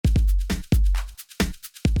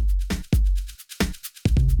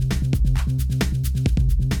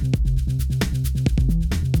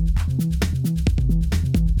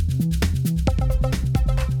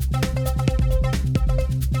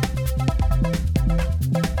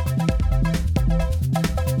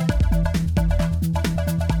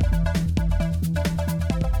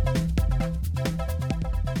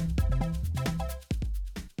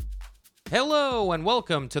Hello and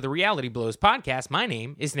welcome to the Reality Blows podcast. My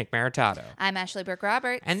name is Nick Maritato. I'm Ashley Burke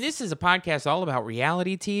Roberts. And this is a podcast all about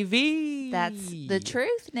reality TV. That's the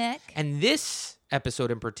truth, Nick. And this episode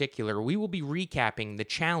in particular, we will be recapping The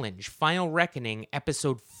Challenge Final Reckoning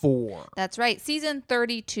episode 4. That's right. Season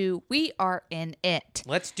 32. We are in it.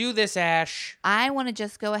 Let's do this, Ash. I want to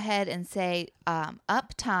just go ahead and say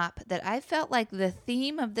up top that I felt like the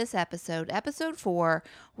theme of this episode, episode 4,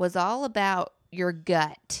 was all about your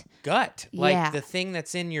gut. Gut? Like Yeah. the thing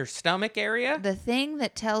that's in your stomach area? The thing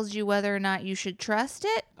that tells you whether or not you should trust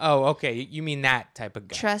it. Oh, okay. You mean that type of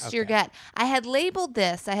gut. Trust your gut. I had labeled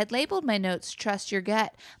my notes, trust your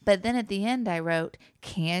gut. But then at the end I wrote,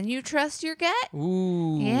 can you trust your gut?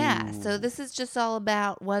 Ooh. Yeah, so this is just all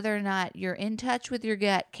about whether or not you're in touch with your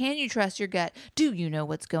gut. Can you trust your gut? Do you know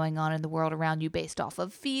what's going on in the world around you based off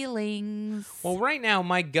of feelings? Well, right now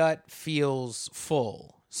my gut feels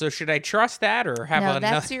full. So should I trust that or have No, a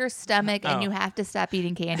that's your stomach, and Oh. you have to stop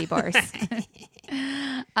eating candy bars.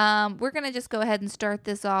 We're going to just go ahead and start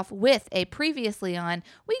this off with a previously on.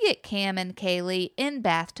 We get Cam and Kaylee in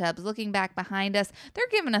bathtubs looking back behind us. They're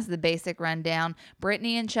giving us the basic rundown.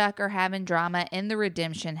 Brittany and Chuck are having drama in the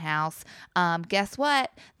Redemption House. Guess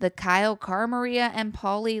what? The Kyle, Cara Maria, and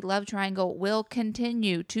Paulie love triangle will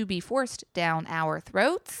continue to be forced down our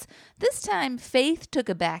throats. This time, Faith took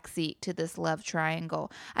a backseat to this love triangle.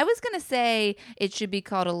 I was going to say it should be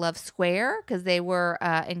called a love square because they were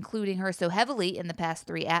including her so heavily in the past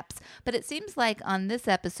 3 eps. But it seems like on this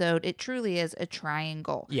episode, it truly is a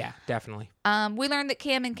triangle. Yeah, definitely. We learned that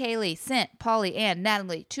Cam and Kaylee sent Paulie and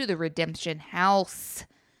Natalie to the Redemption House.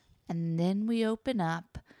 And then we open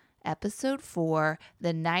up episode 4,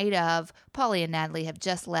 the night of. Paulie and Natalie have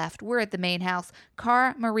just left. We're at the main house.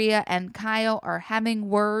 Cara, Maria, and Kyle are having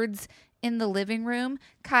words in the living room.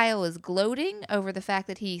 Kyle is gloating over the fact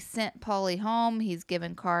that he sent Paulie home. He's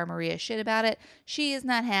given Cara Maria shit about it. She is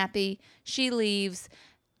not happy. She leaves.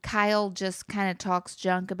 Kyle just kind of talks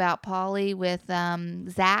junk about Paulie with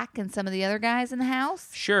Zach and some of the other guys in the house.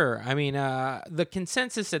 Sure. I mean, the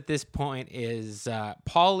consensus at this point is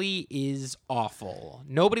Paulie is awful.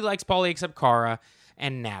 Nobody likes Paulie except Cara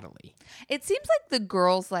and Natalie. It seems like the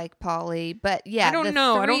girls like Paulie, but yeah, I don't the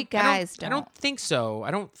know. three guys I don't think so.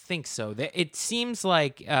 It seems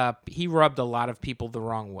like he rubbed a lot of people the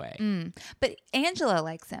wrong way. But Angela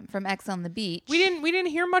likes him from X on the Beach. We didn't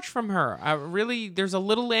hear much from her. Really, there's a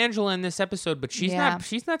little Angela in this episode, but she's Yeah. not.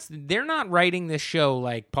 She's not. They're not writing this show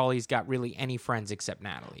like Paulie's got really any friends except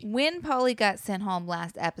Natalie. When Paulie got sent home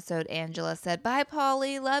last episode, Angela said, "Bye,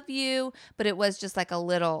 Paulie, love you." But it was just like a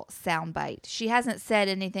little soundbite. She hasn't said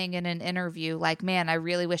anything in an interview like, "Man, I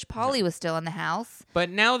really wish Paulie was still in the house." But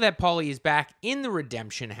now that Paulie is back in the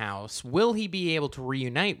Redemption House, will he be able to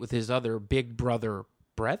reunite with his other big brother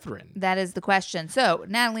brethren? That is the question. So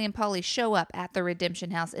Natalie and Paulie show up at the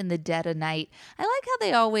Redemption House in the dead of night. I like how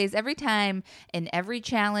they always, every time in every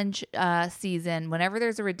challenge season, whenever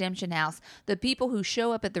there's a Redemption House, the people who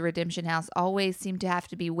show up at the Redemption House always seem to have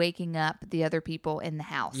to be waking up the other people in the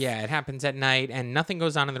house. Yeah, it happens at night, and nothing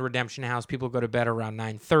goes on in the Redemption House. People go to bed around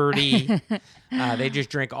 9:30. They just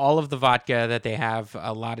drink all of the vodka that they have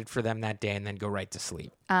allotted for them that day and then go right to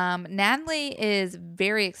sleep. Natalie is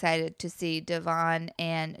very excited to see Devon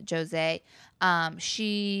and Jose.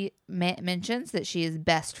 She mentions that she is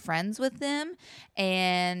best friends with them,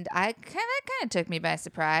 and I kind of took me by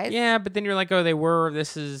surprise. Yeah, but then you're like, oh,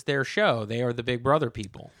 this is their show. They are the Big Brother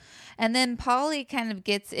people. And then Paulie kind of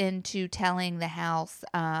gets into telling the house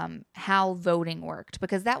how voting worked,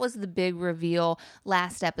 because that was the big reveal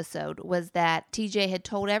last episode, was that TJ had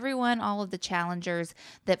told everyone, all of the challengers,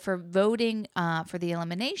 that for voting for the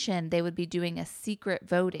elimination, they would be doing a secret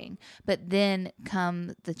voting. But then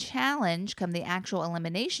come the actual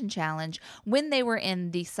elimination challenge, when they were in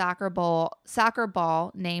the soccer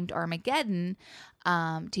ball named Armageddon,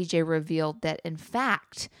 TJ revealed that, in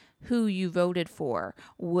fact, who you voted for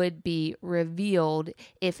would be revealed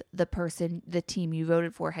if the team you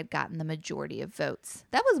voted for had gotten the majority of votes.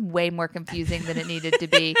 That was way more confusing than it needed to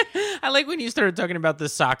be. I like when you started talking about the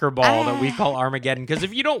soccer ball that we call Armageddon, because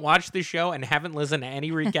if you don't watch the show and haven't listened to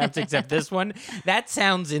any recaps except this one, that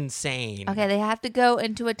sounds insane. Okay, they have to go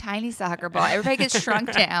into a tiny soccer ball. Everybody gets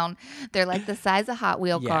shrunk down. They're like the size of Hot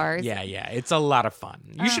Wheel cars. Yeah. It's a lot of fun.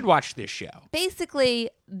 You should watch this show.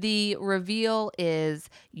 Basically, the reveal is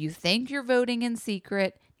you think you're voting in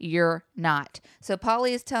secret, you're not. So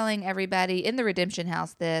Paulie is telling everybody in the Redemption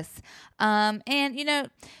House this. And,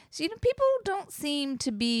 people don't seem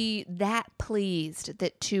to be that pleased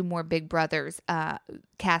that 2 more Big Brothers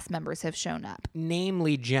cast members have shown up.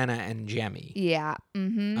 Namely Jenna and Jemmy. Yeah.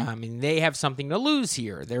 Mm-hmm. I mean, they have something to lose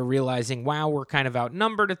here. They're realizing, wow, we're kind of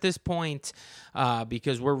outnumbered at this point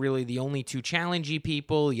because we're really the only 2 challengey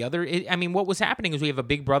people. What was happening is we have a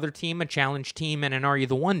Big Brother team, a challenge team, and an Are You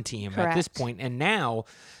the One team at this point. And now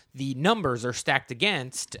the numbers are stacked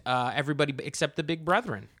against everybody except the Big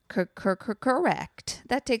Brethren. Correct.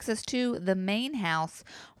 That takes us to the main house,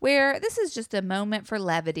 where this is just a moment for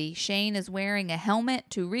levity. Shane is wearing a helmet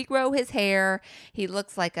to regrow his hair. He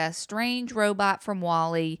looks like a strange robot from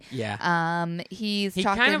WALL-E. Yeah. He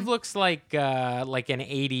kind of looks like an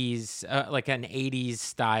 80s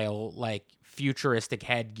style, like futuristic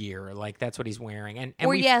headgear. Like that's what he's wearing.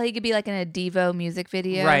 He could be like in a Devo music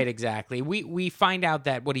video. Right, exactly. We find out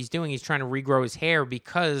that what he's doing, he's trying to regrow his hair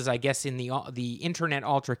because I guess in the internet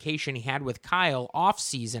altercation he had with Kyle off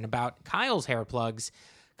season about Kyle's hair plugs,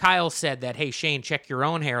 Kyle said that, hey, Shane, check your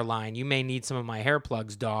own hairline. You may need some of my hair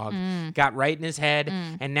plugs, dog. Got right in his head.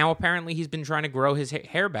 And now apparently he's been trying to grow his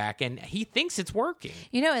hair back, and he thinks it's working.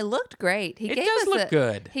 You know, it looked great. It does look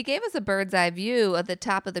good. He gave us a bird's eye view of the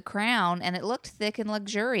top of the crown, and it looked thick and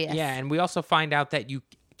luxurious. Yeah, and we also find out that you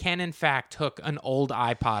can, in fact, hook an old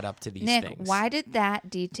iPod up to these things. Nick, why did that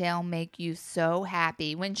detail make you so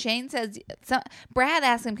happy? When Shane says, Brad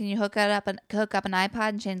asks him, can you hook up an iPod?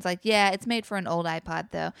 And Shane's like, yeah, it's made for an old iPod,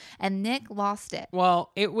 though. And Nick lost it. Well,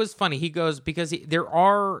 it was funny. He goes, because there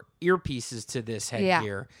are earpieces to this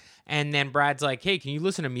headgear. Yeah. And then Brad's like, hey, can you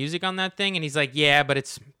listen to music on that thing? And he's like, yeah, but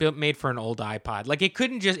it's made for an old iPod. Like, it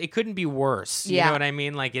couldn't be worse. You know what I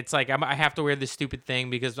mean? Like, it's like, I have to wear this stupid thing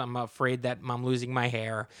because I'm afraid that I'm losing my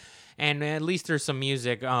hair. And at least there's some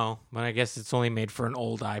music. Oh, but I guess it's only made for an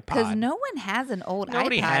old iPod. Because no one has an old iPod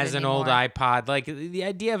Nobody has anymore. An old iPod. Like, the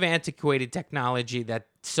idea of antiquated technology that's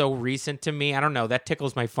so recent to me, I don't know, that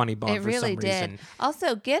tickles my funny bone for some reason. It really did.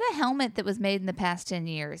 Also, get a helmet that was made in the past 10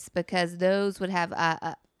 years because those would have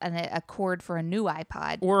a cord for a new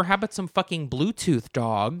iPod. Or how about some fucking Bluetooth,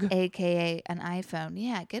 dog? AKA an iPhone.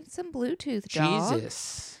 Yeah, get some Bluetooth, dog.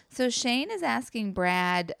 Jesus. So Shane is asking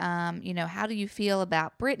Brad, how do you feel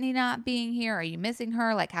about Brittany not being here? Are you missing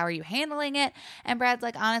her? Like, how are you handling it? And Brad's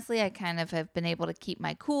like, honestly, I kind of have been able to keep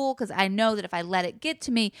my cool because I know that if I let it get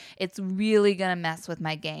to me, it's really going to mess with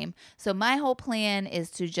my game. So my whole plan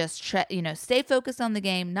is to just, stay focused on the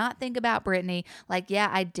game, not think about Brittany. Like, yeah,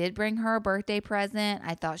 I did bring her a birthday present.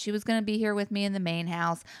 I thought she was going to be here with me in the main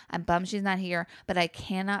house. I'm bummed she's not here, but I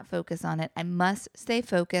cannot focus on it. I must stay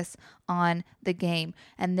focused on the game.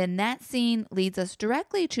 And then that scene leads us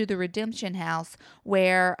directly to the Redemption House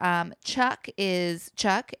where Chuck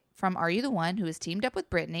from Are You the One, who is teamed up with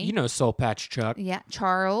Brittany. You know Soul Patch Chuck. Yeah,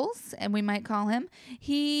 Charles, and we might call him.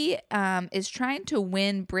 He is trying to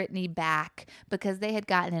win Brittany back because they had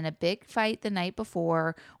gotten in a big fight the night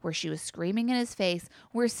before where she was screaming in his face.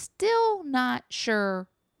 We're still not sure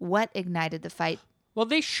what ignited the fight. Well,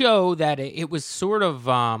 they show that it was sort of...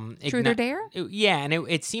 Truth or Dare? And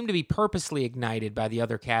it seemed to be purposely ignited by the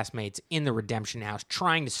other castmates in the Redemption House,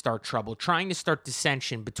 trying to start trouble, trying to start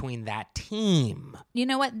dissension between that team. You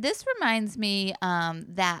know what? This reminds me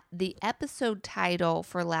that the episode title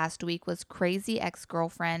for last week was Crazy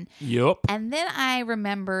Ex-Girlfriend. Yep. And then I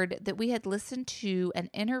remembered that we had listened to an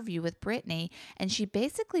interview with Brittany, and she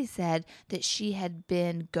basically said that she had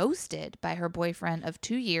been ghosted by her boyfriend of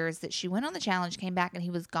 2 years, that she went on the challenge, came back, and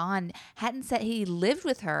he was gone. He lived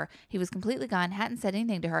with her. He was completely gone, hadn't said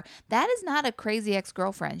anything to her. That is not a crazy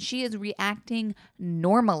ex-girlfriend. She is reacting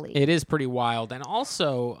normally. It is pretty wild. And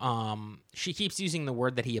also, she keeps using the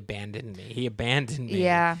word that he abandoned me. He abandoned me.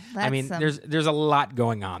 Yeah. There's a lot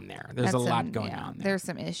going on there. There's a lot going on there. There's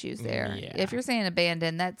some issues there. Yeah. If you're saying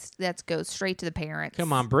abandoned, that's goes straight to the parents.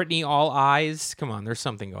 Come on, Brittany, all eyes. Come on, there's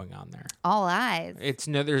something going on there. All eyes. It's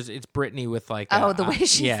Brittany with like the way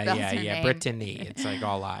she spells her name. Brittany. It's like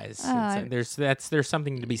all eyes. There's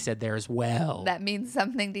something to be said there as well. That means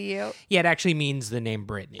something to you? Yeah, it actually means the name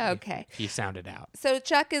Brittany. Okay. If you sound it out. So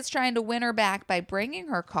Chuck is trying to win her back by bringing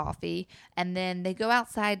her coffee, and then they go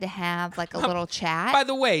outside to have like a little chat. By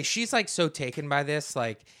the way, she's like so taken by this.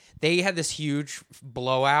 Like, they had this huge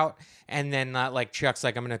blowout, and then Chuck's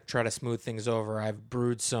like, I'm going to try to smooth things over. I've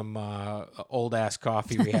brewed some old-ass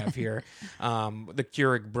coffee we have here. The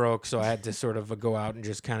Keurig broke, so I had to sort of go out and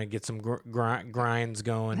just kind of get some grinds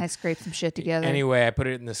going. I scraped some shit together. Anyway, I put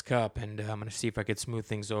it in this cup, and I'm going to see if I could smooth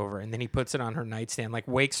things over. And then he puts it on her nightstand, like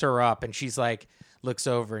wakes her up, and she's like, looks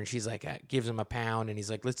over, and she's like, gives him a pound, and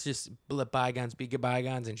he's like, let's just let bygones be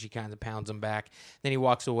bygones, and she kind of pounds him back. Then he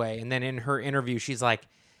walks away, and then in her interview, she's like,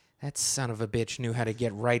 That son of a bitch knew how to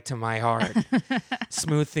get right to my heart.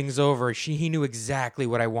 Smooth things over. He knew exactly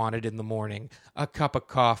what I wanted in the morning. A cup of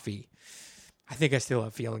coffee. I think I still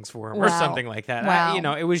have feelings for him or something like that.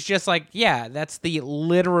 Wow. It was just like, yeah, that's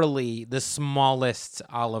literally the smallest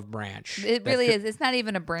olive branch. It really is. It's not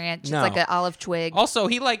even a branch. No. It's like an olive twig. Also,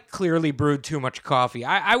 he clearly brewed too much coffee.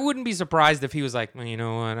 I wouldn't be surprised if he was like, well, you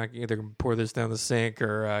know what, I can either pour this down the sink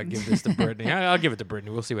or give this to Brittany. I'll give it to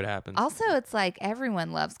Brittany. We'll see what happens. Also, it's like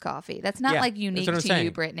everyone loves coffee. That's not unique to saying.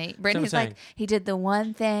 you, Brittany. Brittany's like, he did the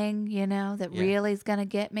one thing, that really is going to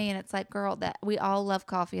get me. And it's like, girl, that we all love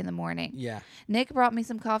coffee in the morning. Yeah. Nick brought me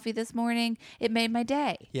some coffee this morning. It made my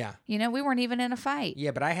day. Yeah. We weren't even in a fight.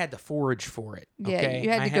 Yeah, but I had to forage for it. Yeah, okay?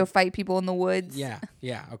 you had to go fight people in the woods. Yeah.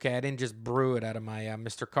 Okay, I didn't just brew it out of my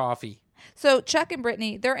Mr. Coffee. So Chuck and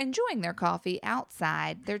Brittany, they're enjoying their coffee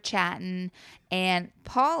outside. They're chatting. And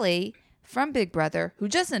Paulie from Big Brother, who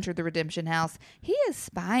just entered the Redemption House, he is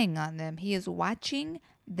spying on them. He is watching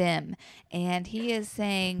them. And he is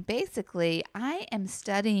saying, basically, I am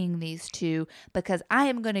studying these two because I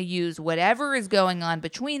am going to use whatever is going on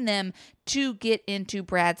between them to get into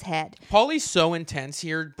Brad's head. Paulie's so intense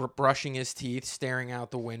here, brushing his teeth, staring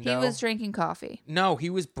out the window. He was drinking coffee. No, he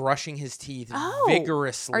was brushing his teeth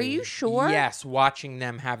vigorously. Are you sure? Yes, watching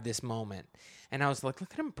them have this moment. And I was like,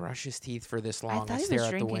 look at him brush his teeth for this long and stare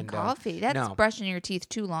out the window. I thought he was drinking coffee. That's brushing your teeth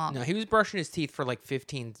too long. No, he was brushing his teeth for like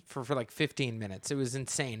 15 minutes. It was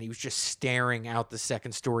insane. He was just staring out the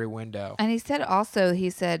second story window. And he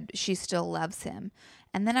said she still loves him.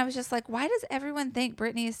 And then I was just like, why does everyone think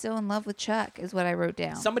Brittany is still in love with Chuck is what I wrote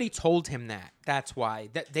down. Somebody told him that. That's why.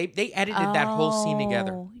 They edited that whole scene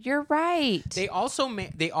together. You're right. They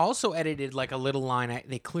also edited like a little line.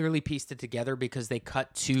 They clearly pieced it together because they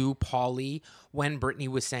cut to Paulie when Brittany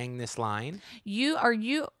was saying this line.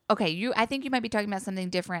 I think you might be talking about something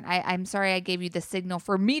different. I'm sorry I gave you the signal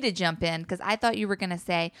for me to jump in because I thought you were going to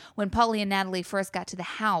say when Paulie and Natalie first got to the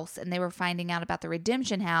house and they were finding out about the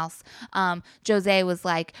Redemption House, Jose was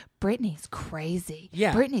like, Brittany's crazy.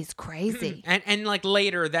 Yeah. Brittany's crazy. and like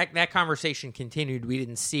later, that conversation continued. We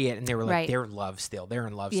didn't see it. And they were like, they're in love still. They're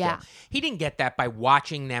in love still. He didn't get that by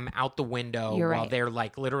watching them out the window while they're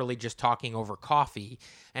like literally just talking over coffee.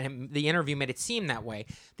 And the interview made it seem that way.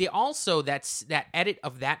 They also, that edit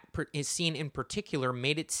of that scene in particular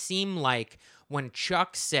made it seem like when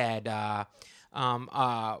Chuck said,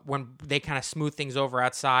 when they kind of smooth things over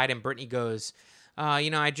outside and Brittany goes,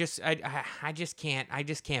 I just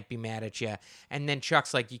can't be mad at you. And then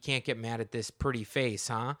Chuck's like, you can't get mad at this pretty face,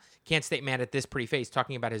 huh? Can't stay mad at this pretty face,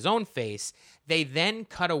 talking about his own face. They then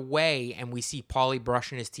cut away and we see Paulie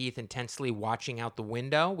brushing his teeth, intensely watching out the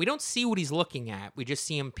window. We don't see what he's looking at. We just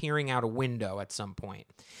see him peering out a window at some point.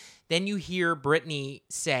 Then you hear Brittany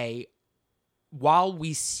say, while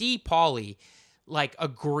we see Paulie like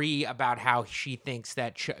agree about how she thinks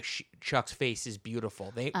that Chuck's face is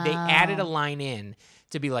beautiful. They added a line in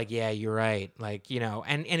to be like, yeah, you're right. Like,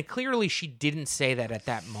 and clearly she didn't say that at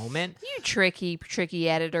that moment. You tricky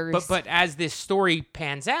editors. But as this story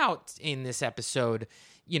pans out in this episode,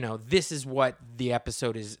 this is what the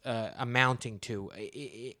episode is amounting to.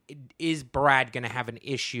 Is Brad going to have an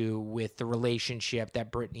issue with the relationship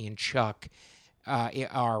that Brittany and Chuck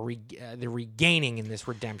they're regaining in this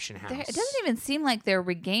Redemption House? It doesn't even seem like they're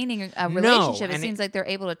regaining a relationship. It seems like they're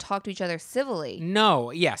able to talk to each other civilly. No,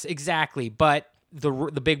 yes, exactly. But the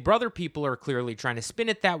Big Brother people are clearly trying to spin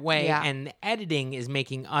it that way, and the editing is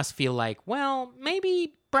making us feel like, well,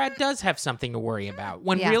 maybe Brad does have something to worry about.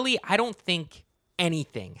 When really, I don't think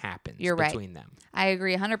anything happens between them. I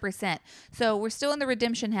agree 100%. So we're still in the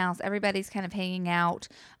Redemption House. Everybody's kind of hanging out.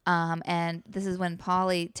 And this is when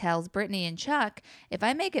Paulie tells Brittany and Chuck, if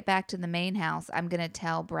I make it back to the main house, I'm going to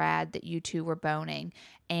tell Brad that you two were boning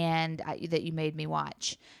and that you made me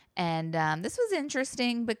watch. And this was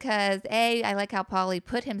interesting because, I like how Paulie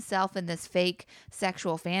put himself in this fake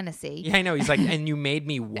sexual fantasy. Yeah, I know. He's like, and you made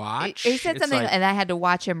me watch? He said something, and I had to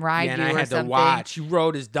watch him ride you or something. And I had to watch. You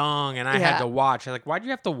rode his dong, and I had to watch. I'm like, why'd you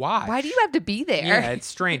have to watch? Why do you have to be there? Yeah, it's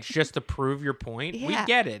strange. Just to prove your point. We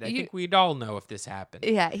get it. I think we'd all know if this happened.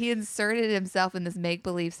 Yeah, he inserted himself in this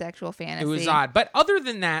make-believe sexual fantasy. It was odd. But other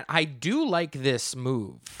than that, I do like this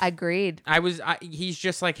move. Agreed. He's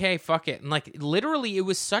just like, hey, fuck it. And like, literally, it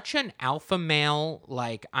was such an alpha male,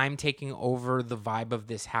 like, I'm taking over the vibe of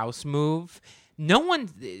this house move. no one,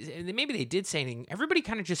 maybe they did say anything. Everybody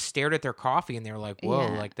kind of just stared at their coffee and they were like, whoa,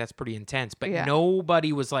 like that's pretty intense. But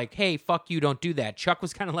nobody was like, hey, fuck you, don't do that. Chuck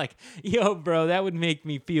was kind of like, yo, bro, that would make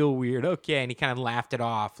me feel weird. Okay. And he kind of laughed it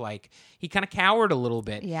off. Like he kind of cowered a little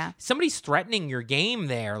bit. Yeah. Somebody's threatening your game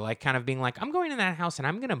there, like kind of being like, I'm going in that house and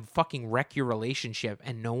I'm going to fucking wreck your relationship.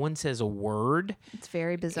 And no one says a word. It's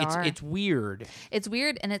very bizarre. It's weird. It's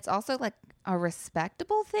weird. And it's also like a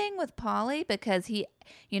respectable thing with Paulie because he,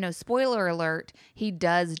 spoiler alert, he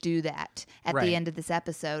does do that at the end of this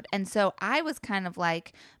episode. And so I was kind of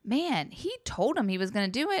like, man, he told him he was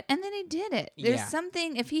going to do it and then he did it. There's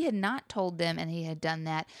something, if he had not told them and he had done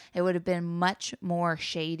that, it would have been much more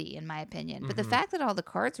shady in my opinion. But the fact that all the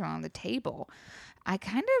cards were on the table, I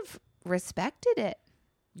kind of respected it.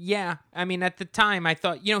 Yeah, I mean, at the time, I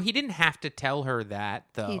thought, he didn't have to tell her that,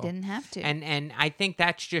 though. He didn't have to. And I think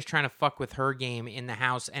that's just trying to fuck with her game in the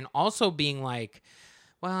house and also being like,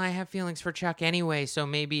 well, I have feelings for Chuck anyway, so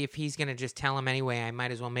maybe if he's going to just tell him anyway, I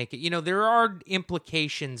might as well make it. There are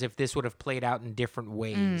implications if this would have played out in different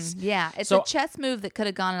ways. Yeah, it's a chess move that could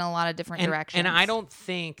have gone in a lot of different directions. And I don't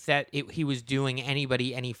think that he was doing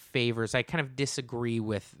anybody any favors. I kind of disagree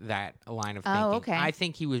with that line of thinking. Oh, okay. I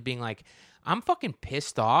think he was being like, I'm fucking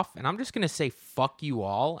pissed off, and I'm just going to say fuck you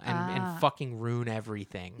all and fucking ruin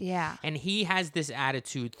everything. Yeah. And he has this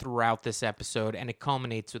attitude throughout this episode, and it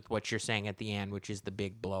culminates with what you're saying at the end, which is the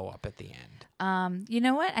big blow up at the end. You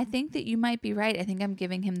know what? I think that you might be right. I think I'm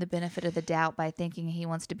giving him the benefit of the doubt by thinking he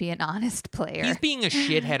wants to be an honest player. He's being a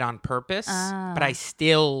shithead on purpose, but I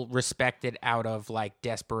still respect it out of like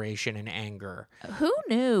desperation and anger. Who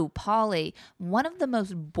knew Paulie, one of the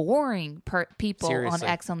most boring people Seriously.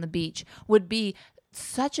 on X on the Beach, would be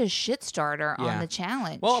such a shit starter on the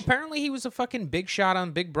challenge? Well, apparently he was a fucking big shot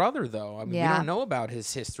on Big Brother, though. I mean, we don't know about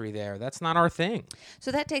his history there. That's not our thing. So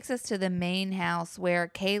that takes us to the main house where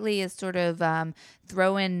Kaylee is sort of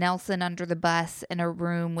throwing Nelson under the bus in a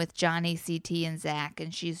room with Johnny, CT, and Zach.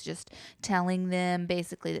 And she's just telling them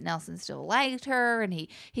basically that Nelson still liked her. And he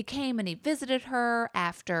came and he visited her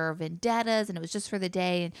after vendettas. And it was just for the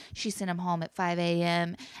day. And she sent him home at 5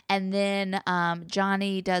 a.m. And then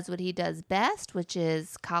Johnny does what he does best, which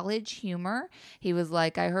is college humor. He was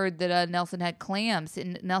like, I heard that Nelson had clams.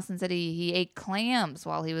 And Nelson said he ate clams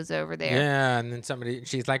while he was over there. Yeah, and then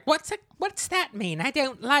she's like, what's that mean? I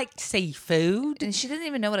don't like seafood. And she doesn't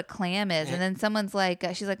even know what a clam is. And then someone's like,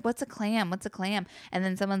 she's like, what's a clam? What's a clam? And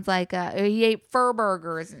then someone's like, he ate fur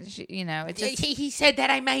burgers. And she, it's just, he said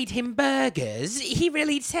that I made him burgers. He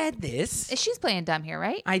really said this. She's playing dumb here,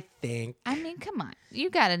 right? I think. I mean, come on.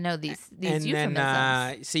 You got to know these and euphemisms.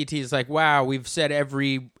 And then CT's like, wow, we've said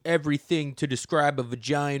everything to describe a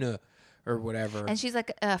vagina. Or whatever. And she's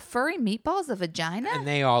like, furry meatballs, a vagina? And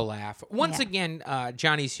they all laugh. Once again,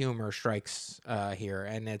 Johnny's humor strikes here.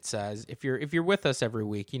 And it's if you're with us every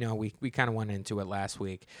week, we kind of went into it last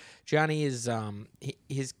week. Johnny is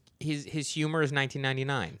his humor is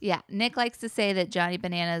 1999. Yeah. Nick likes to say that Johnny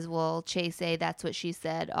Bananas will chase a That's What She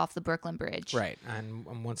Said off the Brooklyn Bridge. Right.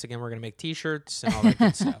 And once again, we're going to make T-shirts and all that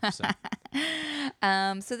good stuff. So.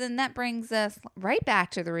 So then that brings us right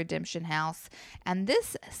back to the Redemption House. And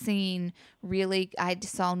this scene really, I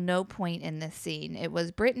saw no point in this scene. It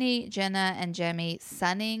was Brittany, Jenna, and Jemmye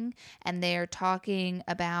sunning, and they're talking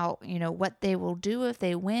about, what they will do if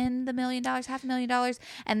they win the $1 million, $500,000.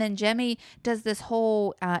 And then Jemmye does this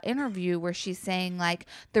whole interview where she's saying, like,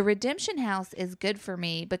 the Redemption House is good for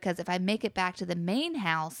me because if I make it back to the main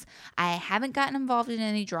house, I haven't gotten involved in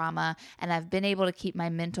any drama, and I've been able to keep my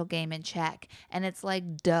mental game in check. And it's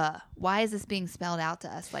like, duh. Why is this being spelled out to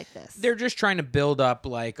us like this? They're just trying to build up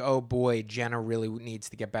like, oh boy, Jenna really needs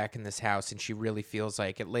to get back in this house and she really feels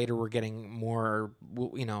like it. Later we're getting more,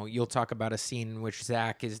 you'll talk about a scene in which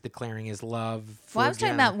Zach is declaring his love for Well, I was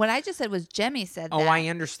Jenna. talking about what I just said was Jemmye said that. Oh, I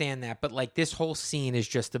understand that. But like this whole scene is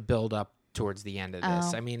just a build up towards the end of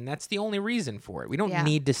this. Oh. I mean, that's the only reason for it. We don't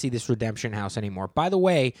need to see this Redemption House anymore. By the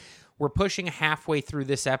way, we're pushing halfway through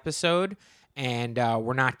this episode. And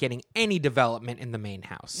we're not getting any development in the main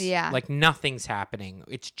house. Yeah. Like nothing's happening.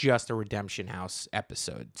 It's just a Redemption House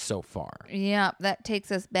episode so far. Yeah, that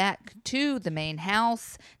takes us back to the main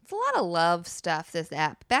house. It's a lot of love stuff, this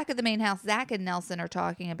app. Back at the main house, Zach and Nelson are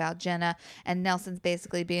talking about Jenna. And Nelson's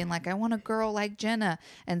basically being like, I want a girl like Jenna.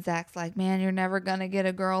 And Zach's like, man, you're never going to get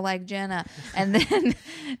a girl like Jenna. And then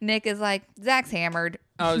Nick is like, Zach's hammered.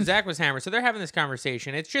 Oh, Zach was hammered. So they're having this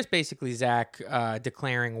conversation. It's just basically Zach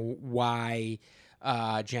declaring why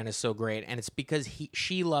Jen is so great, and it's because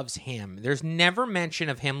she loves him. There's never mention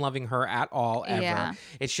of him loving her at all, ever. Yeah.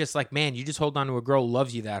 It's just like, man, you just hold on to a girl who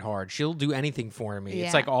loves you that hard. She'll do anything for me. Yeah.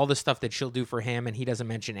 It's like all the stuff that she'll do for him, and he doesn't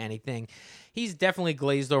mention anything. He's definitely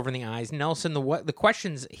glazed over in the eyes. Nelson, the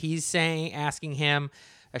questions he's asking him,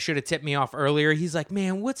 I should have tipped me off earlier. He's like,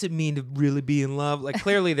 man, what's it mean to really be in love? Like,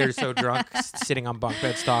 clearly they're so drunk, sitting on bunk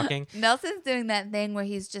beds talking. Nelson's doing that thing where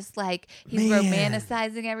he's just like, he's Man.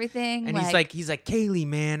 romanticizing everything. And he's like, Kaylee,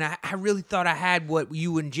 man, I really thought I had what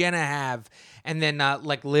you and Jenna have. And then,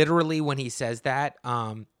 like, literally when he says that,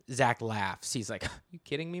 Zach laughs. He's like, you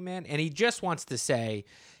kidding me, man? And he just wants to say,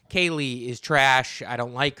 Kaylee is trash. I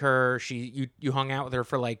don't like her. You hung out with her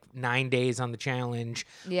for like 9 days on the challenge.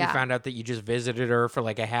 Yeah. We found out that you just visited her for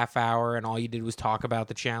like a half hour, and all you did was talk about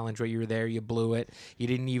the challenge while you were there. You blew it. You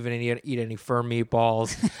didn't even eat any firm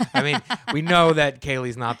meatballs. I mean, we know that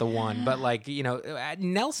Kaylee's not the one, but like, you know,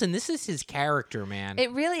 Nelson, this is his character, man.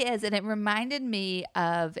 It really is, and it reminded me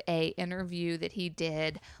of a interview that he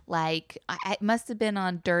did. Like, it must have been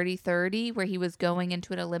on Dirty 30, where he was going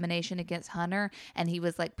into an elimination against Hunter, and he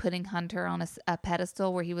was like putting Hunter on a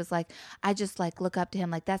pedestal, where he was like, I just like look up to him,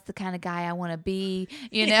 like that's the kind of guy I want to be,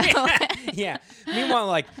 you know? Yeah. Meanwhile,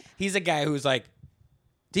 like, he's a guy who's like,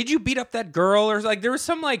 did you beat up that girl? Or like, there was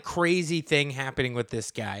some like crazy thing happening with this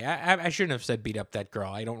guy. I shouldn't have said beat up that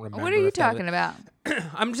girl. I don't remember. What are you talking about?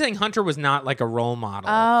 I'm saying Hunter was not like a role model.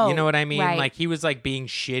 Oh, you know what I mean? right. Like, he was like being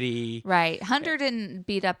shitty. Right. Hunter didn't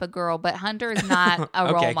beat up a girl, but Hunter is not a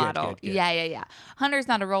Okay, role good, model. good. Yeah. Hunter's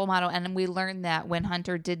not a role model. And we learned that when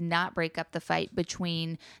Hunter did not break up the fight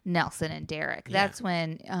between Nelson and Derek. Yeah. That's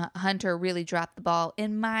when Hunter really dropped the ball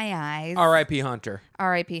in my eyes. R.I.P. Hunter.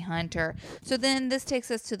 R.I.P. Hunter. So then this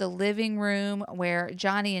takes us to the living room where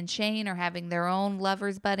Johnny and Shane are having their own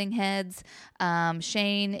lovers butting heads.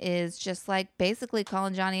 Shane is just like basically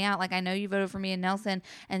calling Johnny out. Like, I know you voted for me and Nelson.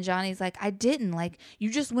 And Johnny's like, I didn't. Like, you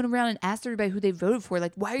just went around and asked everybody who they voted for.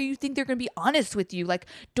 Like, why do you think they're going to be honest with you? Like,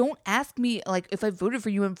 don't ask me, like, if I voted for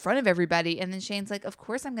you in front of everybody. And then Shane's like, of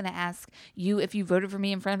course I'm going to ask you if you voted for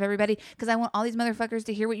me in front of everybody, because I want all these motherfuckers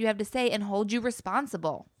to hear what you have to say and hold you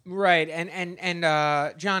responsible. Right.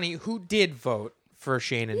 And Johnny, who did vote for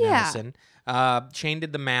Shane and Nelson? Shane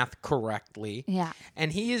did the math correctly. Yeah.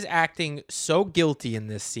 And he is acting so guilty in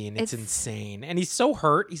this scene. It's insane. And he's so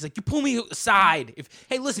hurt. He's like, you pull me aside.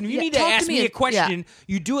 Hey, listen, if you need to ask me a question,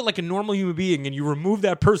 you do it like a normal human being, and you remove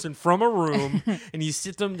that person from a room and you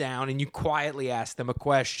sit them down and you quietly ask them a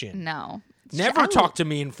question. No. Never talk to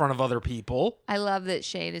me in front of other people. I love that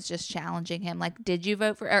Shane is just challenging him. Like, did you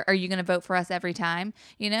vote for, or are you going to vote for us every time?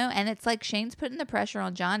 You know? And it's like Shane's putting the pressure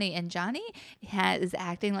on Johnny, and Johnny is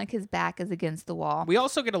acting like his back is against the wall. We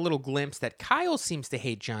also get a little glimpse that Kyle seems to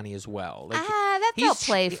hate Johnny as well. Like, that felt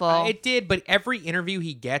playful. It did, but every interview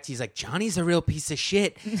he gets, he's like, Johnny's a real piece of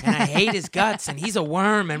shit, and I hate his guts, and he's a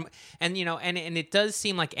worm. And you know, and it does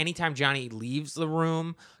seem like anytime Johnny leaves the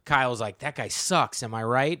room, Kyle's like, that guy sucks, am I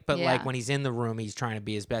right? But like when he's in the room, he's trying to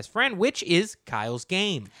be his best friend, which is Kyle's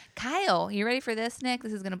game. Kyle, you ready for this, Nick?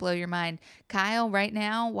 This is going to blow your mind. Kyle, right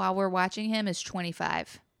now, while we're watching him, is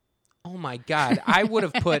 25. Oh my God. I would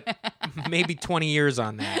have put maybe 20 years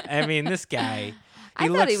on that. I mean, this guy. I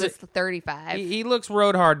thought he was 35. He looks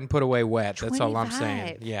rode hard and put away wet. 25. That's all I'm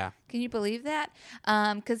saying. Yeah. Can you believe that?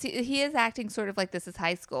 Because he is acting sort of like this is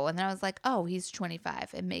high school. And then I was like, oh, he's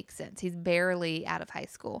 25. It makes sense. He's barely out of high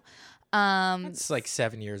school. It's like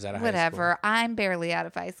 7 years out of high school. Whatever. I'm barely out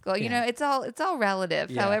of high school. You know, it's all relative.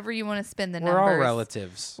 Yeah. However you want to spin the numbers. We're all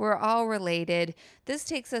relatives. We're all related. This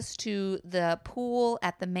takes us to the pool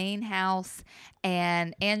at the main house,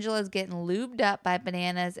 and Angela's getting lubed up by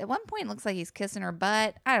Bananas. At one point, it looks like he's kissing her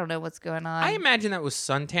butt. I don't know what's going on. I imagine that was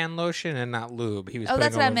suntan lotion and not lube. He was. Oh,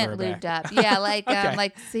 that's what I meant. Lubed up. Yeah, like Okay.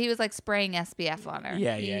 like so he was like spraying SPF on her.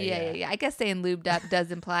 Yeah. I guess saying lubed up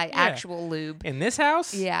does imply actual lube. In this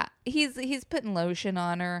house? Yeah, he's putting lotion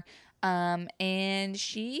on her. And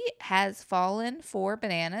she has fallen for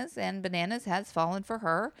Bananas, and Bananas has fallen for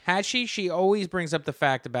her. Has she? She always brings up the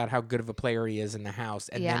fact about how good of a player he is in the house,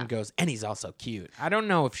 and then goes, and he's also cute. I don't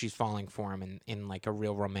know if she's falling for him in like a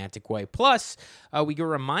real romantic way. Plus, we get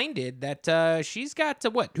reminded that she's got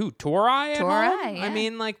Tori at home? Yeah. I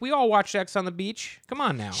mean, like, we all watched X on the Beach. Come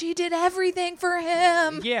on now. She did everything for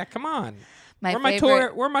him. Yeah, come on. Where my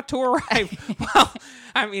tour Well,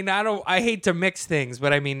 I mean, I hate to mix things,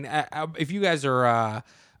 but I mean, if you guys are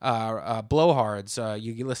blowhards,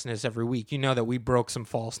 you listen to us every week. You know that we broke some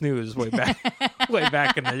false news way back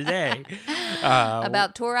in the day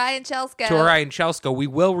about Torai and Chelsko. Torai and Chelsko, we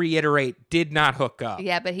will reiterate, did not hook up.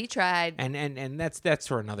 Yeah, but he tried. And that's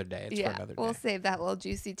for another day. It's for another day. We'll save that little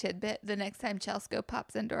juicy tidbit the next time Chelsko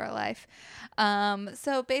pops into our life.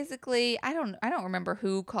 So basically, I don't remember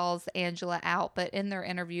who calls Angela out, but in their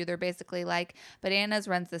interview, they're basically like, Bananas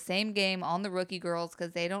runs the same game on the rookie girls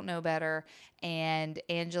because they don't know better, and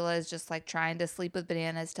Angela is just like trying to sleep with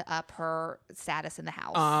Bananas to up her status in the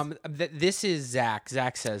house. This is Zach.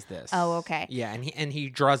 Zach says this. Oh, okay. Yeah, and he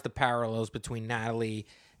draws the parallels between Natalie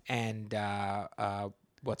and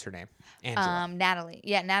what's her name? Angela. Natalie.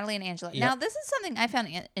 Yeah, Natalie and Angela. Yep. Now, this is something I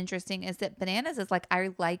found interesting is that Bananas is like,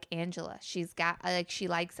 I like Angela.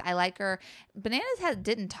 I like her. Bananas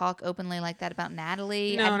didn't talk openly like that about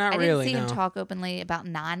Natalie. No, not really. I didn't see him talk openly about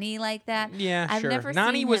Nani like that. Yeah, I've sure. never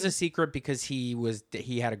Nani seen was him. a secret because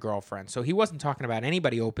he had a girlfriend, so he wasn't talking about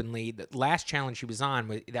anybody openly. The last challenge he was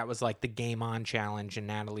on, that was like the game on challenge, and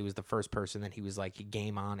Natalie was the first person that he was like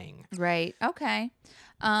game oning. Right. Okay.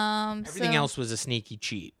 Everything else was a sneaky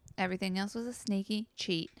cheat. Everything else was a sneaky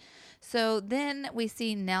cheat. So then we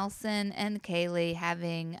see Nelson and Kaylee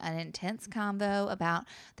having an intense convo about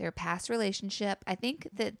their past relationship. I think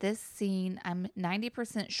that this scene, I'm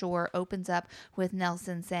 90% sure, opens up with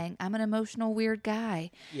Nelson saying, "I'm an emotional, weird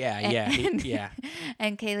guy." Yeah.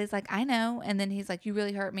 And Kaylee's like, "I know." And then he's like, "You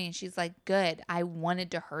really hurt me." And she's like, "Good. I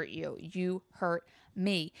wanted to hurt you. You hurt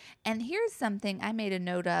me." And here's something I made a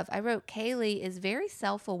note of. I wrote, Kaylee is very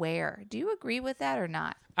self-aware. Do you agree with that or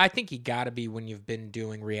not? I think you got to be when you've been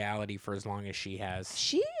doing reality for as long as she has.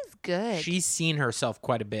 She is good. She's seen herself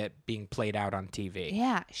quite a bit being played out on TV.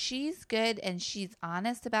 Yeah, she's good, and she's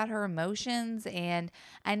honest about her emotions. And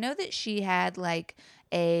I know that she had like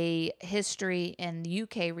a history in the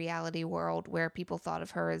UK reality world where people thought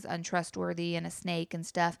of her as untrustworthy and a snake and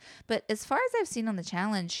stuff. But as far as I've seen on the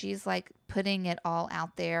challenge, she's like putting it all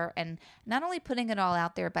out there, and not only putting it all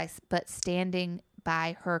out there, but standing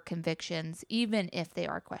by her convictions, even if they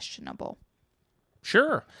are questionable.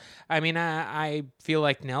 Sure. I mean, I feel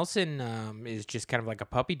like Nelson is just kind of like a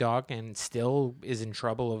puppy dog and still is in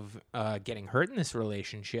trouble of getting hurt in this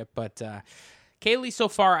relationship. But Kaylee, so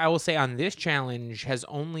far, I will say on this challenge, has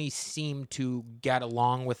only seemed to get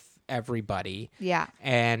along with everybody. Yeah.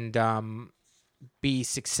 And be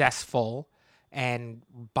successful and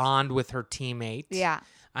bond with her teammates. Yeah.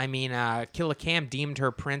 I mean, Killa Cam deemed her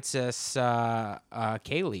Princess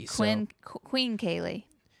Kaylee. Queen Kaylee.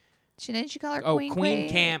 Didn't she call her Queen?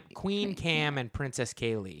 Queen Cam and Princess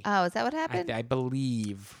Kaylee. Oh, is that what happened? I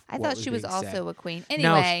believe. I thought she was also a queen.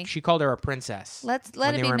 Anyway, no, she called her a princess. Let it be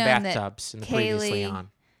known that when they were in bathtubs in the previously on.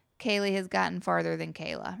 Kaylee has gotten farther than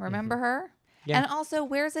Kayla. Remember her? Yeah. And also,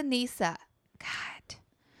 where's Anissa? God.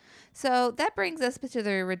 So that brings us to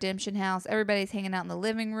the Redemption House. Everybody's hanging out in the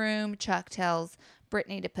living room. Chuck tells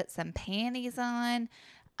Brittany to put some panties on.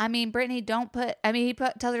 I mean, Brittany, tells her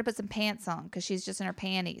to put some pants on because she's just in her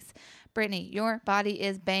panties. Brittany, your body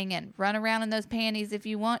is banging. Run around in those panties if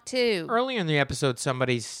you want to. Earlier in the episode,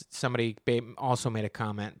 somebody also made a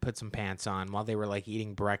comment, put some pants on while they were like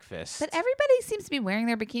eating breakfast. But everybody seems to be wearing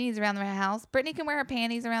their bikinis around the house. Brittany can wear her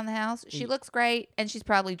panties around the house. She looks great, and she's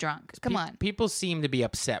probably drunk. Come on. People seem to be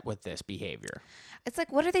upset with this behavior. It's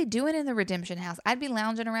like, what are they doing in the Redemption House? I'd be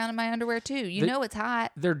lounging around in my underwear, too. You know it's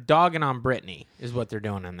hot. They're dogging on Brittany is what they're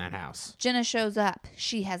doing in that house. Jenna shows up.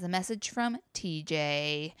 She has a message from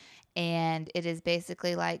TJ, and it is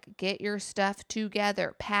basically like, get your stuff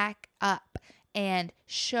together, pack up, and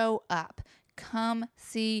show up. Come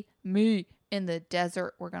see me in the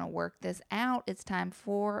desert. We're going to work this out. It's time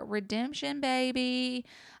for redemption, baby.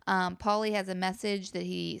 Paulie has a message that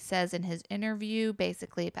he says in his interview,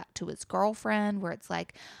 basically about to his girlfriend, where it's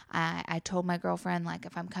like, I told my girlfriend, like,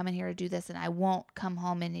 if I'm coming here to do this, and I won't come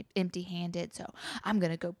home empty-handed, so I'm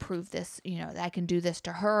going to go prove this, that I can do this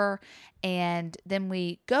to her. And then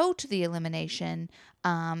we go to the elimination,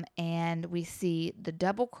 and we see the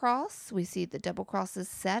double cross. We see the double crosses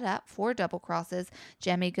set up, 4 double crosses.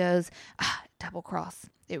 Jemmye goes, double cross.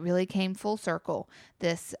 It really came full circle.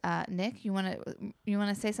 This, Nick, you want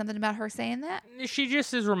to say something about her saying that? She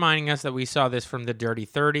just is reminding us that we saw this from the Dirty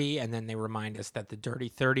 30, and then they remind us that the Dirty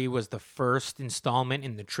 30 was the first installment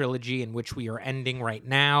in the trilogy in which we are ending right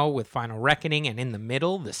now with Final Reckoning, and in the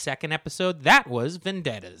middle, the second episode, that was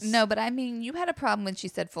Vendettas. No, but I mean, you had a problem when she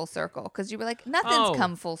said full circle, because you were like, nothing's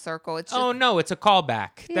come full circle. It's just... Oh, no, it's a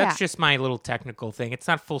callback. Yeah. That's just my little technical thing. It's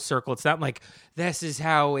not full circle. It's not like, this is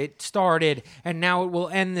how it started, and now it will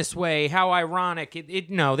end this way. How ironic.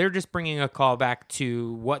 No, they're just bringing a callback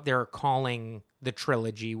to what they're calling the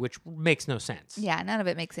trilogy, which makes no sense. Yeah, none of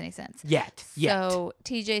it makes any sense. Yet. So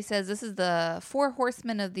TJ says this is the 4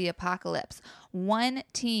 horsemen of the apocalypse. One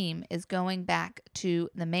team is going back to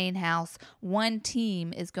the main house. One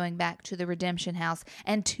team is going back to the redemption house.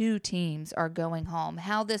 And 2 teams are going home.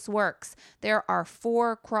 How this works, there are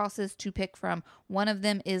 4 crosses to pick from. One of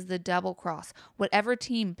them is the double cross. Whatever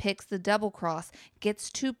team picks the double cross gets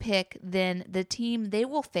to pick then the team they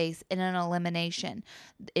will face in an elimination.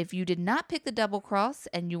 If you did not pick the double cross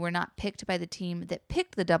and you were not picked by the team that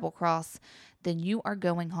picked the double cross, then you are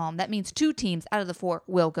going home. That means 2 teams out of the 4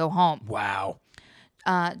 will go home. Wow.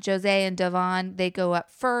 Jose and Devon, they go up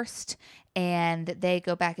first, and they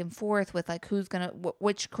go back and forth with like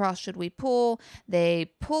which cross should we pull.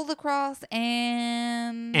 They pull the cross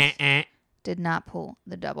and did not pull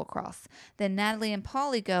the double cross. Then Natalie and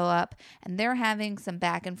Paulie go up, and they're having some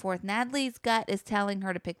back and forth. Natalie's gut is telling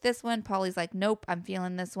her to pick this one. Paulie's like, nope, I'm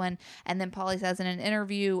feeling this one. And then Paulie says in an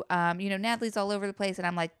interview, Natalie's all over the place. And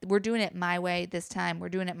I'm like, we're doing it my way this time. We're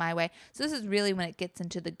doing it my way. So this is really when it gets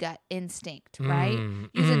into the gut instinct, right?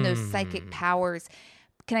 Using those psychic powers.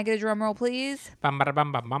 Can I get a drum roll, please? Bum, bada,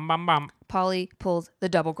 bum, bum, bum, bum, bum. Paulie pulls the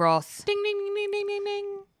double cross. Ding, ding, ding, ding, ding, ding,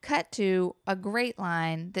 ding. Cut to a great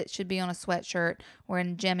line that should be on a sweatshirt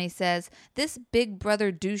wherein Jemmy says, this big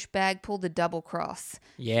brother douchebag pulled the double cross.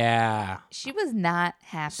 Yeah. She was not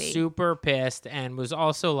happy. Super pissed, and was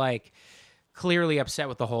also like clearly upset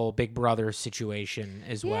with the whole Big Brother situation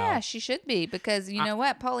as well. Yeah, she should be, because you know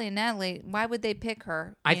what? Paulie and Natalie, why would they pick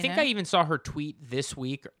her? I think I even saw her tweet this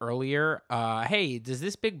week earlier. Hey, does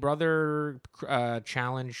this Big Brother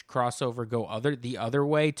challenge crossover go the other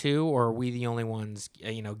way too, or are we the only ones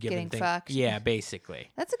getting things? Fucked? Yeah,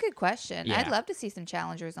 basically. That's a good question. Yeah. I'd love to see some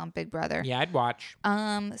challengers on Big Brother. Yeah, I'd watch.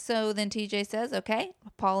 So then TJ says, okay,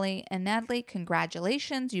 Paulie and Natalie,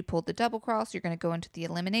 congratulations. You pulled the double cross. You're going to go into the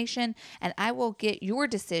elimination, and I will get your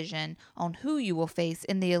decision on who you will face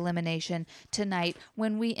in the elimination tonight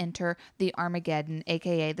when we enter the Armageddon,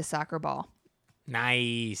 aka the soccer ball.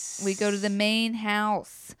 Nice. We go to the main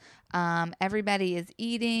house. Everybody is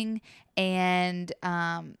eating, and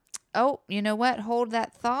you know what? Hold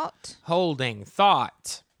that thought. Holding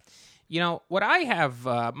thought. What I have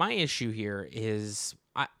my issue here is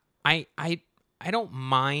I don't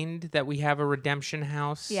mind that we have a redemption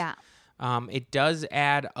house. Yeah. It does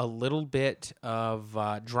add a little bit of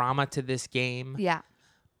drama to this game. Yeah.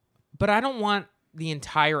 But I don't want the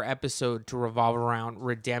entire episode to revolve around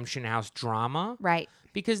redemption house drama. Right.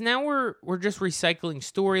 Because now we're just recycling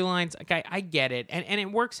storylines. Okay, I get it. And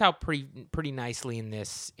it works out pretty nicely in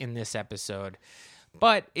this episode.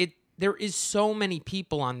 But there is so many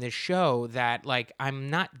people on this show that, like, I'm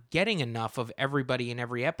not getting enough of everybody in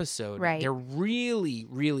every episode. Right. They're really,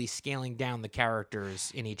 really scaling down the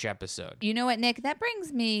characters in each episode. You know what, Nick? That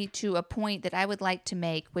brings me to a point that I would like to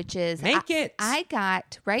make, which is... I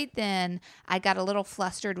got a little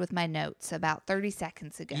flustered with my notes about 30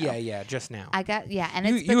 seconds ago. Yeah, just now. And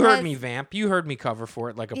it's you heard me vamp. You heard me cover for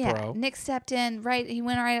it like a pro. Nick stepped in, right? He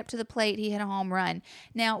went right up to the plate. He hit a home run.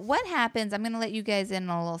 Now, what happens... I'm going to let you guys in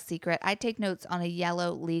on a little secret. I take notes on a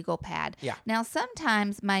yellow legal pad. Yeah. Now,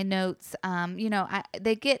 sometimes my notes,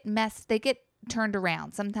 they get turned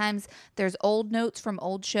around. Sometimes there's old notes from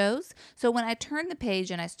old shows. So when I turned the page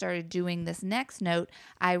and I started doing this next note,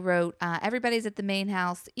 I wrote, everybody's at the main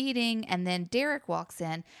house eating, and then Derek walks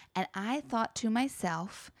in, and I thought to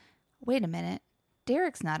myself, wait a minute.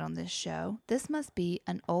 Derek's not on this show. This must be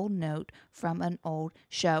an old note from an old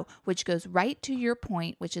show, which goes right to your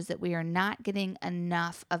point, which is that we are not getting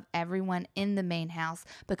enough of everyone in the main house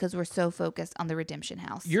because we're so focused on the redemption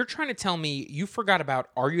house. You're trying to tell me you forgot about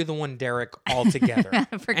Are You the One Derek altogether? I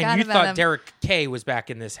forgot and you about thought him. Derek K was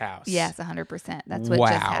back in this house. Yes, 100%. That's what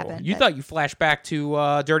just happened. You thought you flashed back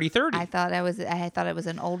to Dirty 30. I thought it was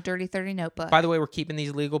an old Dirty 30 notebook. By the way, we're keeping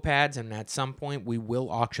these legal pads, and at some point we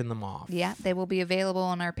will auction them off. Yeah, they will be available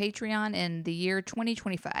on our Patreon in the year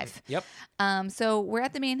 2025. Yep. So we're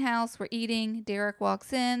at the main house. We're eating. Derek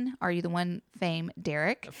walks in. Are you the one, Fame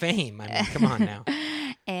Derek? Fame. I mean, come on now.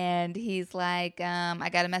 And he's like, I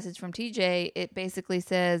got a message from TJ. It basically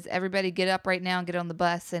says, everybody get up right now and get on the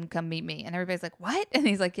bus and come meet me. And everybody's like, what? And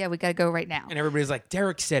he's like, yeah, we got to go right now. And everybody's like,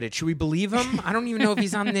 Derek said it. Should we believe him? I don't even know if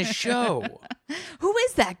he's on this show. Who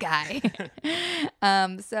is that guy?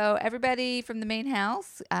 So everybody from the main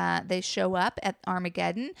house, they show up at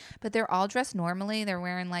Armageddon, but they're all dressed normally. They're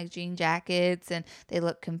wearing like jean jackets and they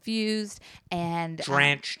look confused and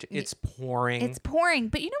drenched. It's pouring. It's pouring.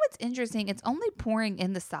 But you know what's interesting? It's only pouring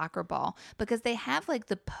in the soccer ball because they have like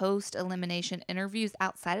the post elimination interviews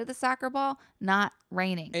outside of the soccer ball, not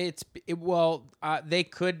raining. They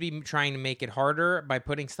could be trying to make it harder by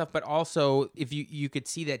putting stuff, but also if you could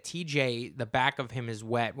see that TJ, the back of him is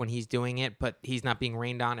wet when he's doing it, but he's not being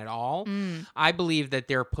rained on at all. I believe that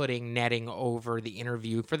they're putting netting over the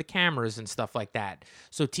interview for the cameras and stuff like that.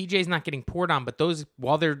 So TJ's not getting poured on, but those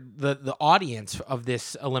while they're the audience of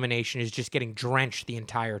this elimination is just getting drenched the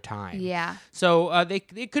entire time. Yeah. So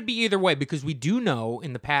it could be either way because we do know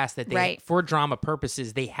in the past that they, for drama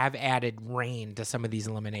purposes, they have added rain to some of these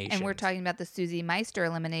eliminations. And we're talking about the Susie Meister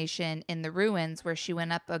elimination in the ruins where she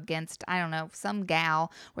went up against, I don't know, some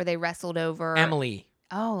gal where they wrestled over Emily.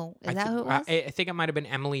 Oh, is that who it was? I think it might have been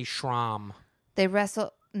Emily Schramm. They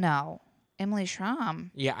wrestled. No. Emily Schramm.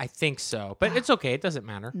 Yeah, I think so. But it's okay. It doesn't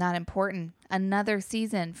matter. Not important. Another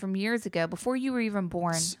season from years ago, before you were even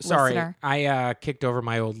born. Sorry, listener. I kicked over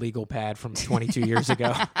my old legal pad from 22 years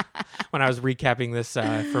ago when I was recapping this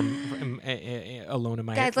from alone in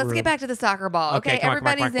my Guys, room. let's get back to the soccer ball. Okay,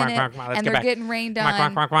 everybody's in it, and they're getting rained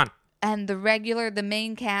on. Come on. And the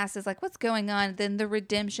main cast is like, what's going on? Then the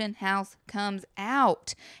Redemption House comes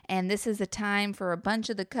out. And this is a time for a bunch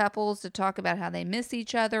of the couples to talk about how they miss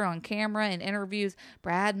each other on camera in interviews.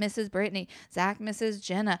 Brad misses Brittany. Zach misses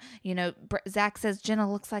Jenna. You know, Zach says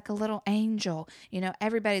Jenna looks like a little angel. You know,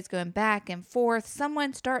 everybody's going back and forth.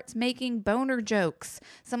 Someone starts making boner jokes.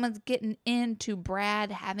 Someone's getting into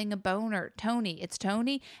Brad having a boner. Tony. It's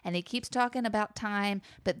Tony. And he keeps talking about time.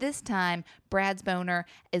 But this time, Brad's boner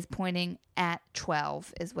is pointing at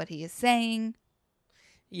 12 is what he is saying.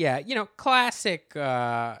 Yeah, you know, classic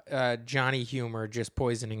Johnny humor, just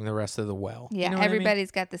poisoning the rest of the well. Yeah, you know everybody's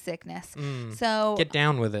got the sickness. So get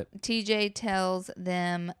down with it. TJ tells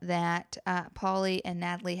them that Paulie and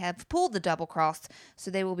Natalie have pulled the double cross, so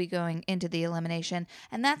they will be going into the elimination.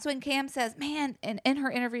 And that's when Cam says, man, and in her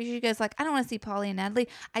interview, she goes like, I don't want to see Paulie and Natalie.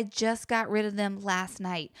 I just got rid of them last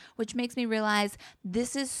night, which makes me realize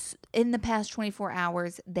this is in the past 24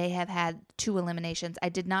 hours, they have had 2 eliminations. I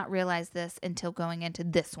did not realize this until going into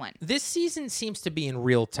this one. This season seems to be in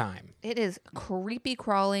real time. It is creepy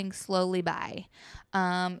crawling slowly by.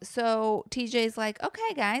 So TJ's like,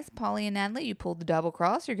 okay, guys, Paulie and Natalie, you pulled the double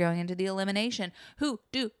cross. You're going into the elimination. Who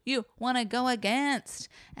do you want to go against?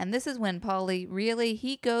 And this is when Paulie really,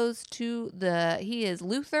 he is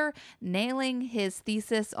Luther nailing his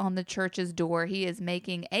thesis on the church's door. He is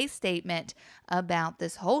making a statement about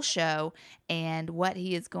this whole show and what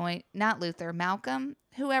he is going, not Luther, Malcolm,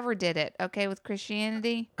 whoever did it, okay, with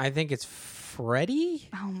Christianity. I think it's Freddie.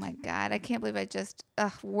 Oh my God, I can't believe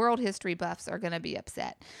world history buffs are going to be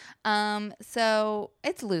upset. So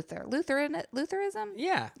it's Luther. Lutheranism?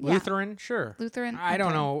 Yeah, Lutheran, sure. Lutheran? I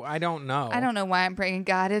don't know. I don't know why I'm bringing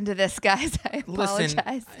God into this, guys. I apologize.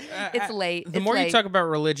 Listen, it's late. The more you talk about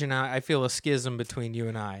religion, I feel a schism between you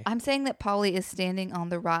and I. I'm saying that Paulie is standing on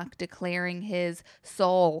the rock declaring his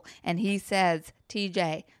soul, and he says,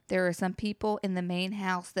 TJ, there are some people in the main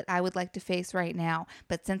house that I would like to face right now,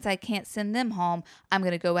 but since I can't send them home, I'm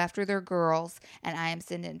going to go after their girls, and I am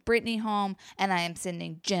sending Brittany home, and I am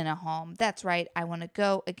sending Jenna home. That's right, I want to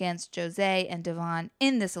go against Jose and Devon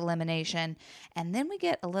in this elimination. And then we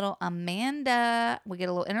get a little Amanda, we get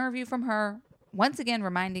a little interview from her, once again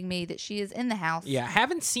reminding me that she is in the house. Yeah,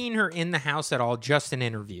 haven't seen her in the house at all, just in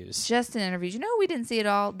interviews. Just in interviews. You know, we didn't see it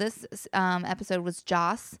all. This episode was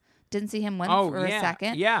Joss. Didn't see him once for a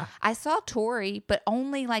second. Yeah. I saw Tori, but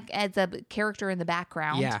only like as a character in the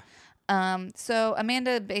background. Yeah. So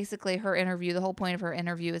Amanda, basically her interview, the whole point of her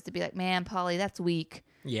interview is to be like, man, Paulie, that's weak.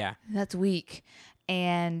 Yeah. That's weak.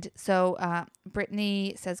 And so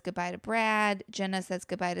Brittany says goodbye to Brad. Jenna says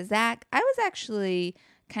goodbye to Zach. I was actually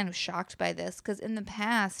kind of shocked by this because in the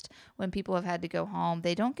past when people have had to go home,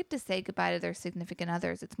 they don't get to say goodbye to their significant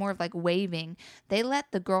others. It's more of like waving. They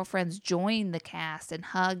let the girlfriends join the cast and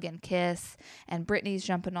hug and kiss, and Brittany's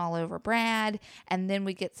jumping all over Brad. And then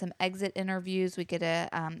we get some exit interviews. We get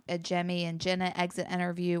a Jemmye and Jenna exit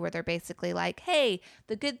interview where they're basically like, hey,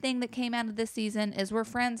 the good thing that came out of this season is we're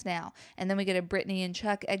friends now. And then we get a Brittany and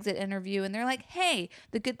Chuck exit interview and they're like, hey,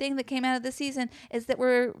 the good thing that came out of this season is that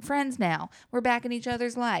we're friends now. We're back in each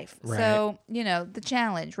other's life. Right. So, you know, the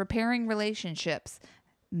challenge, repairing relationships.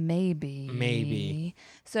 Maybe.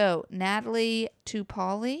 So, Natalie to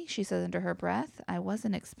Paulie, she says under her breath, I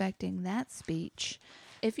wasn't expecting that speech.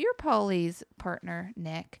 If you're Paulie's partner,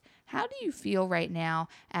 Nick, How do you feel right now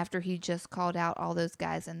after he just called out all those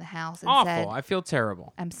guys in the house and said, I feel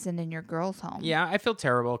terrible. I'm sending your girls home? Yeah, I feel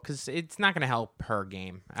terrible because it's not going to help her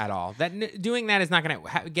game at all. Doing that is not going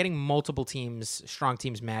to... Getting multiple teams, strong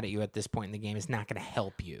teams mad at you at this point in the game is not going to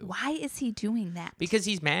help you. Why is he doing that? Because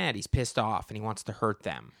he's mad. He's pissed off and he wants to hurt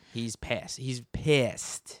them. He's pissed. He's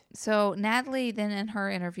pissed. So Natalie then in her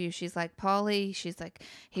interview, she's like, Paulie, she's like,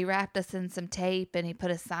 he wrapped us in some tape and he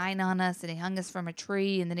put a sign on us and he hung us from a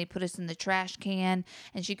tree and then he put us in the trash can.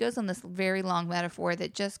 And she goes on this very long metaphor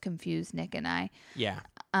that just confused Nick and I. Yeah.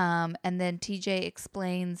 And then TJ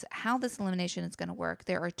explains how this elimination is going to work.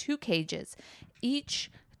 There are 2 cages.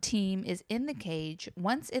 Each team is in the cage.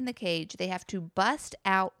 Once in the cage, they have to bust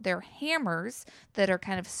out their hammers that are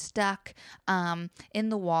kind of stuck in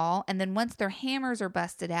the wall. And then once their hammers are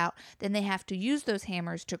busted out, then they have to use those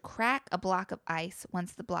hammers to crack a block of ice.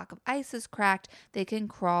 Once the block of ice is cracked, they can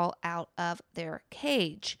crawl out of their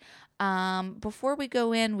cage. Before we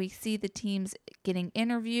go in, we see the teams getting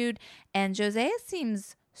interviewed, and Josiah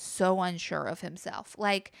seems so unsure of himself.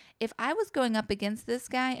 Like, if I was going up against this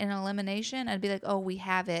guy in elimination, I'd be like, oh, we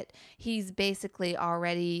have it. He's basically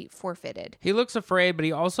already forfeited. He looks afraid, but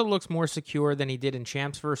he also looks more secure than he did in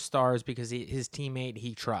Champs vs. Stars because his teammate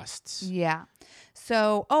he trusts. Yeah.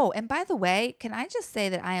 So, oh, and by the way, can I just say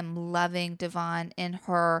that I am loving Devon in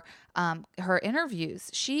her interviews.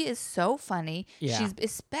 She is so funny. Yeah. She's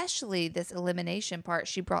especially this elimination part.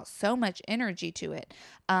 She brought so much energy to it.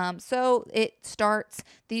 So it starts,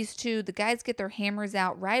 these 2, the guys get their hammers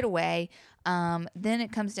out right away. Then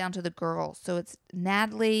it comes down to the girls. So it's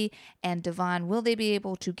Natalie and Devon. Will they be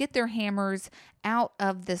able to get their hammers out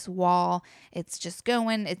of this wall? It's just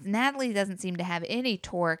going. Natalie doesn't seem to have any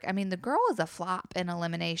torque. I mean, the girl is a flop in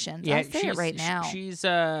eliminations. Yeah, I'll say it right now. She's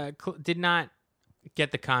did not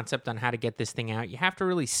get the concept on how to get this thing out. You have to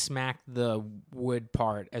really smack the wood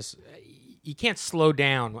part as... You can't slow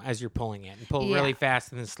down as you're pulling it and pull really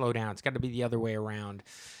fast and then slow down. It's got to be the other way around.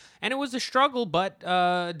 And it was a struggle, but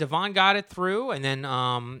Devon got it through. And then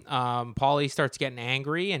Paulie starts getting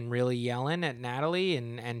angry and really yelling at Natalie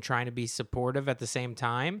and trying to be supportive at the same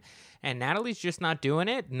time. And Natalie's just not doing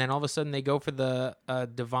it. And then all of a sudden they go for the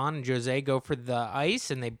Devon and Jose go for the ice,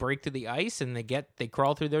 and they break through the ice, and they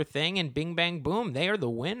crawl through their thing, and bing, bang, boom. They are the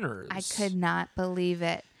winners. I could not believe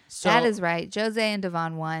it. So, that is right. Jose and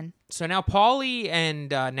Devon won. So now Paulie and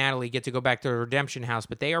Natalie get to go back to the Redemption House,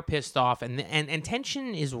 but they are pissed off, and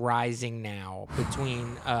tension is rising now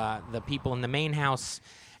between the people in the main house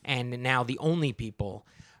and now the only people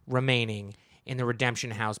remaining in the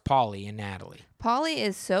Redemption House, Paulie and Natalie. Paulie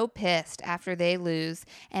is so pissed after they lose,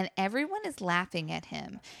 and everyone is laughing at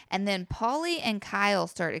him. And then Paulie and Kyle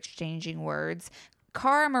start exchanging words.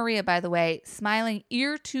 Cara Maria, by the way, smiling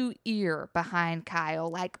ear to ear behind Kyle,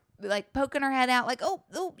 like poking her head out, like, oh,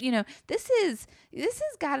 this has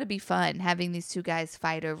got to be fun having these 2 guys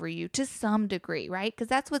fight over you to some degree, right? Because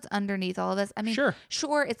that's what's underneath all of this. I mean, sure,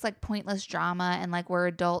 it's like pointless drama and like we're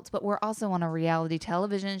adults, but we're also on a reality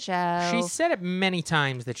television show. She said it many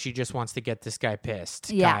times that she just wants to get this guy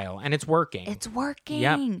pissed, Kyle, and it's working. It's working.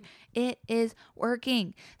 Yep. It is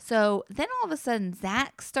working. So then all of a sudden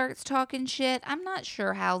Zach starts talking shit. I'm not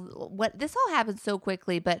sure what this all happened so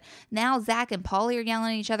quickly, but now Zach and Paulie are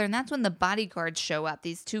yelling at each other, and that's when the bodyguards show up.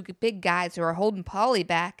 These 2 big guys who are holding Paulie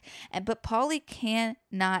back, but Paulie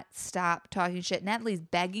cannot stop talking shit. Natalie's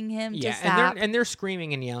begging him to stop. And they're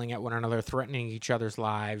screaming and yelling at one another, threatening each other's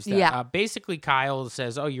lives. Basically, Kyle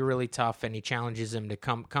says, "Oh, you're really tough," and he challenges him to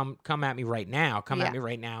come at me right now. Come at me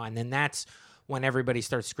right now, and then that's when everybody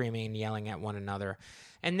starts screaming and yelling at one another.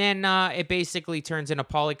 And then it basically turns into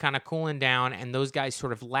Paulie kind of cooling down and those guys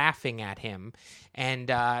sort of laughing at him. And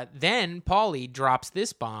then Paulie drops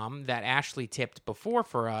this bomb that Ashley tipped before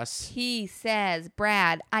for us. He says,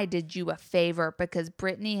 Brad, I did you a favor because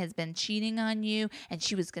Brittany has been cheating on you, and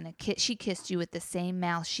she was going to she kissed you with the same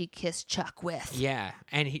mouth she kissed Chuck with. Yeah,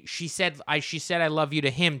 and she said I love you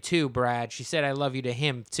to him too, Brad. She said I love you to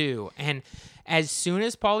him too. And as soon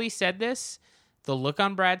as Paulie said this, the look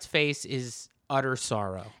on Brad's face is utter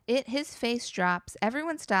sorrow. His face drops.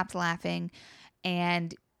 Everyone stops laughing,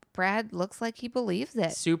 and Brad looks like he believes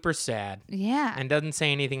it. Super sad. Yeah. And doesn't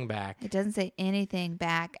say anything back. It doesn't say anything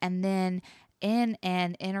back. And then in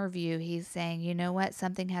an interview, he's saying, you know what?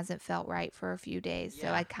 Something hasn't felt right for a few days. So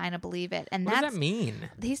I kind of believe it. And what does that mean?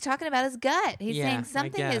 He's talking about his gut. He's saying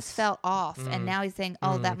something has felt off. And now he's saying,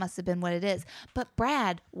 that must have been what it is. But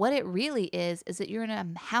Brad, what it really is that you're in a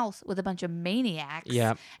house with a bunch of maniacs.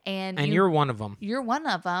 Yeah. And you're one of them. You're one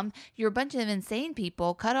of them. You're a bunch of insane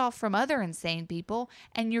people cut off from other insane people.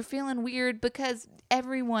 And you're feeling weird because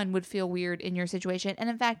everyone would feel weird in your situation. And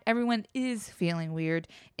in fact, everyone is feeling weird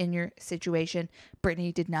in your situation.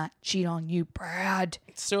 Brittany did not cheat on you, Brad.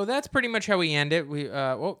 So that's pretty much how we end it.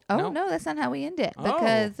 No, that's not how we end it.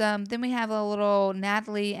 Because then we have a little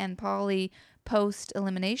Natalie and Paulie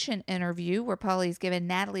post-elimination interview where Paulie's giving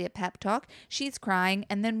Natalie a pep talk. She's crying.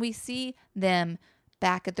 And then we see them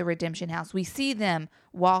back at the Redemption House. We see them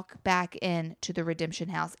walk back into the Redemption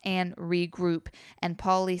House and regroup. And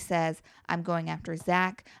Paulie says, I'm going after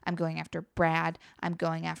Zach. I'm going after Brad. I'm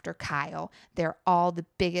going after Kyle. They're all the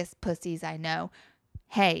biggest pussies I know.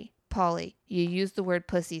 Hey, Paulie, you use the word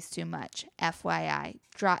pussies too much. FYI.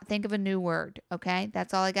 Think of a new word, okay?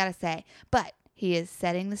 That's all I got to say. But he is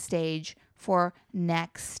setting the stage for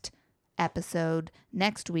next episode,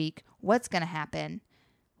 next week. What's going to happen?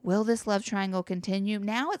 Will this love triangle continue?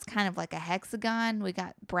 Now it's kind of like a hexagon. We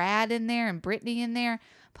got Brad in there and Brittany in there.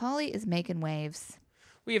 Paulie is making waves.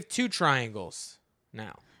 We have 2 triangles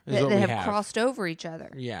now. That have crossed over each other.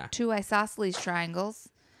 Yeah. 2 isosceles triangles.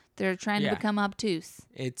 They're trying to become obtuse.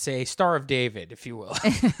 It's a Star of David, if you will,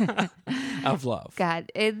 of love.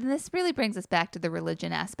 God, this really brings us back to the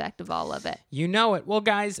religion aspect of all of it. You know it. Well,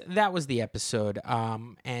 guys, that was the episode. We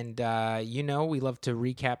love to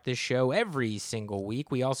recap this show every single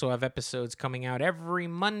week. We also have episodes coming out every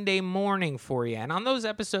Monday morning for you. And on those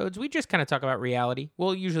episodes, we just kind of talk about reality.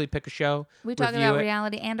 We'll usually pick a show. We talk about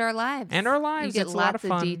reality and our lives. You get it's lots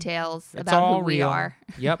of details about who we are.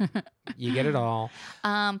 Yep. You get it all.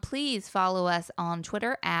 Please follow us on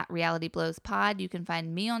Twitter at RealityBlowsPod. You can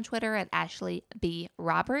find me on Twitter at Ashley B.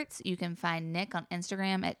 Roberts. You can find Nick on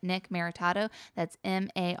Instagram at Nick Maritato. That's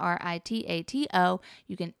Maritato.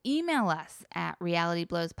 You can email us at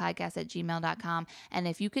realityblowspodcast@gmail.com. And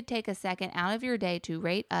if you could take a second out of your day to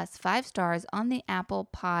rate us 5 stars on the Apple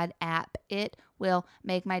Pod app, it will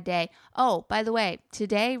make my day. Oh, by the way,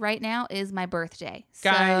 today, right now, is my birthday.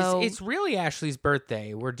 Guys, it's really Ashley's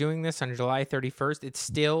birthday. We're doing this on July 31st. It's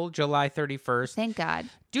still July 31st. Thank God.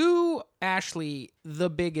 Do Ashley the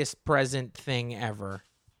biggest present thing ever.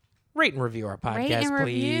 Rate and review our podcast,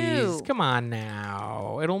 please. Come on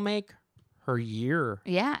now. It'll make her year.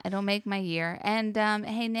 Yeah, it'll make my year. And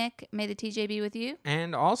hey, Nick, may the TJ be with you.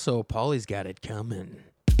 And also, Paulie's got it coming.